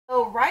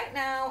right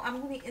now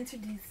I'm going to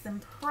introduce some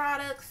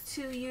products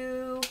to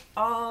you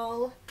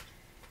all.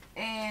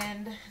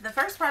 And the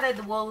first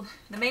product, well,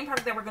 the main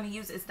product that we're going to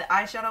use is the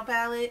eyeshadow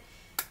palette.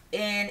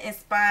 And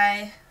it's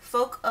by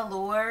Folk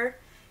Allure.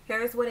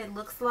 Here's what it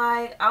looks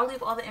like. I'll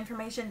leave all the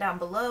information down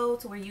below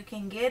to where you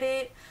can get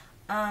it.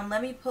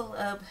 Let me pull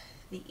up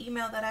the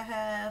email that I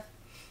have.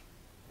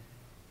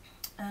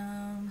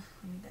 Let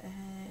me go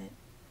ahead.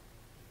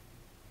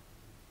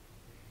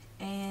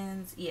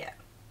 And yeah.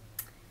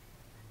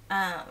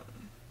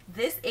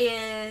 This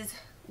is,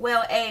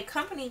 well, a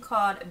company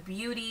called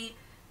Beauty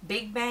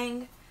Big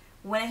Bang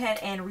went ahead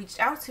and reached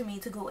out to me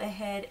to go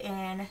ahead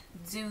and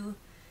do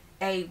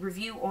a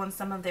review on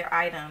some of their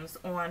items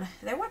on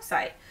their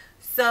website.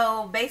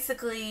 So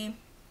basically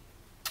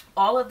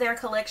all of their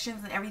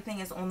collections and everything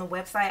is on the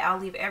website. I'll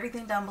leave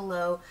everything down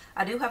below.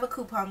 I do have a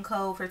coupon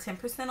code for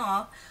 10%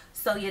 off,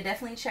 so yeah,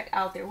 definitely check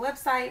out their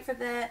website for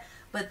that.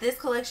 But this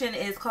collection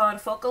is called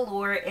Folk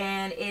Allure,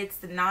 and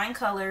it's 9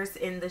 colors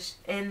in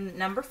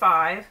number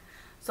 5.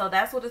 So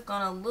that's what it's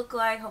gonna look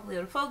like. Hopefully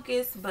it'll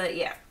focus, but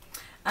yeah.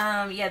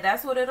 Yeah,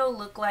 that's what it'll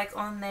look like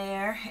on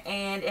there.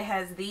 And it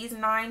has these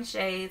 9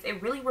 shades.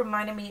 It really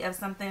reminded me of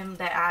something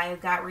that I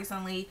got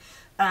recently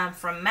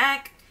from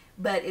MAC,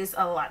 but it's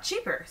a lot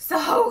cheaper.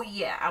 So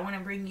yeah, I want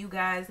to bring you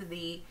guys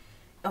the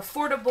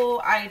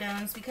affordable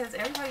items because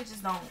everybody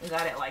just don't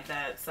got it like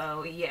that.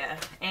 So yeah,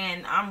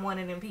 and I'm one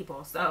of them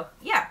people. So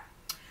yeah,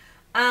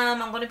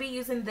 I'm going to be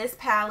using this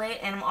palette,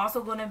 and I'm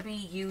also going to be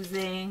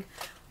using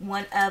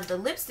one of the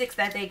lipsticks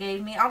that they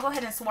gave me. I'll go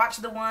ahead and swatch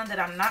the one that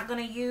I'm not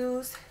going to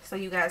use so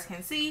you guys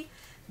can see.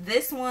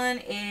 This one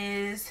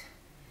is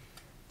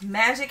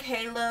Magic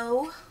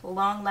Halo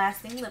Long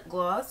Lasting Lip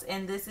Gloss,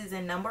 and this is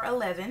in number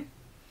 11.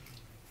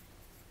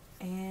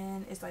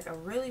 And it's like a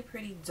really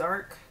pretty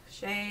dark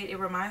shade. It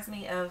reminds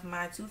me of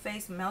my Too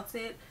Faced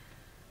Melted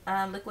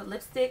liquid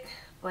lipstick,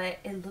 but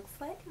it looks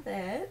like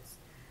that.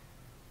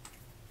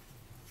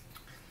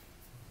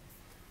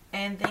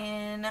 And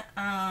then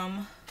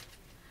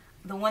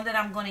the one that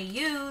I'm going to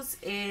use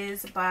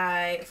is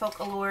by Folk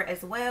Allure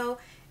as well,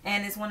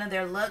 and it's one of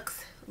their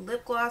Luxe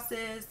lip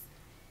glosses,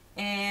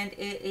 and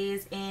it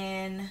is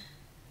in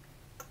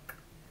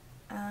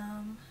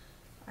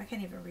I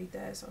can't even read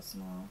that, it's so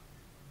small.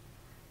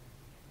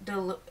 I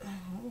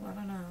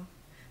don't know,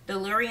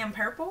 Delirium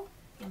Purple,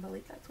 I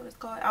believe that's what it's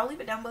called. I'll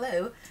leave it down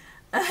below.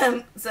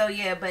 So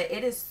yeah, but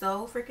it is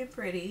so freaking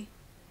pretty,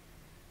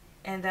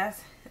 and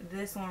that's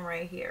this one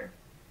right here.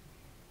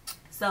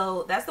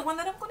 So that's the one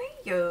that I'm going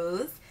to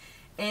use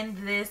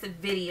in this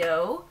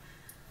video.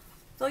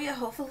 So yeah,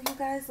 hopefully you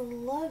guys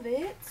love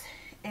it.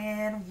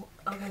 And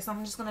okay, so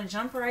I'm just going to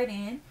jump right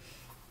in,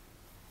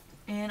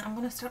 and I'm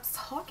going to start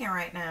talking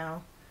right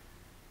now.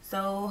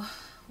 So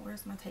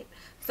where's my tape?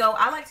 So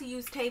I like to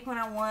use tape when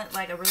I want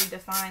like a really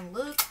defined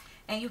look,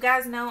 and you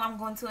guys know I'm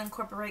going to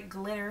incorporate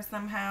glitter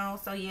somehow.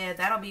 So yeah,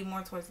 that'll be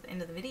more towards the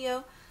end of the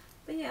video.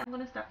 But yeah, I'm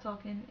going to stop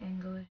talking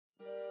and go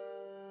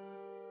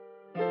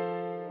ahead.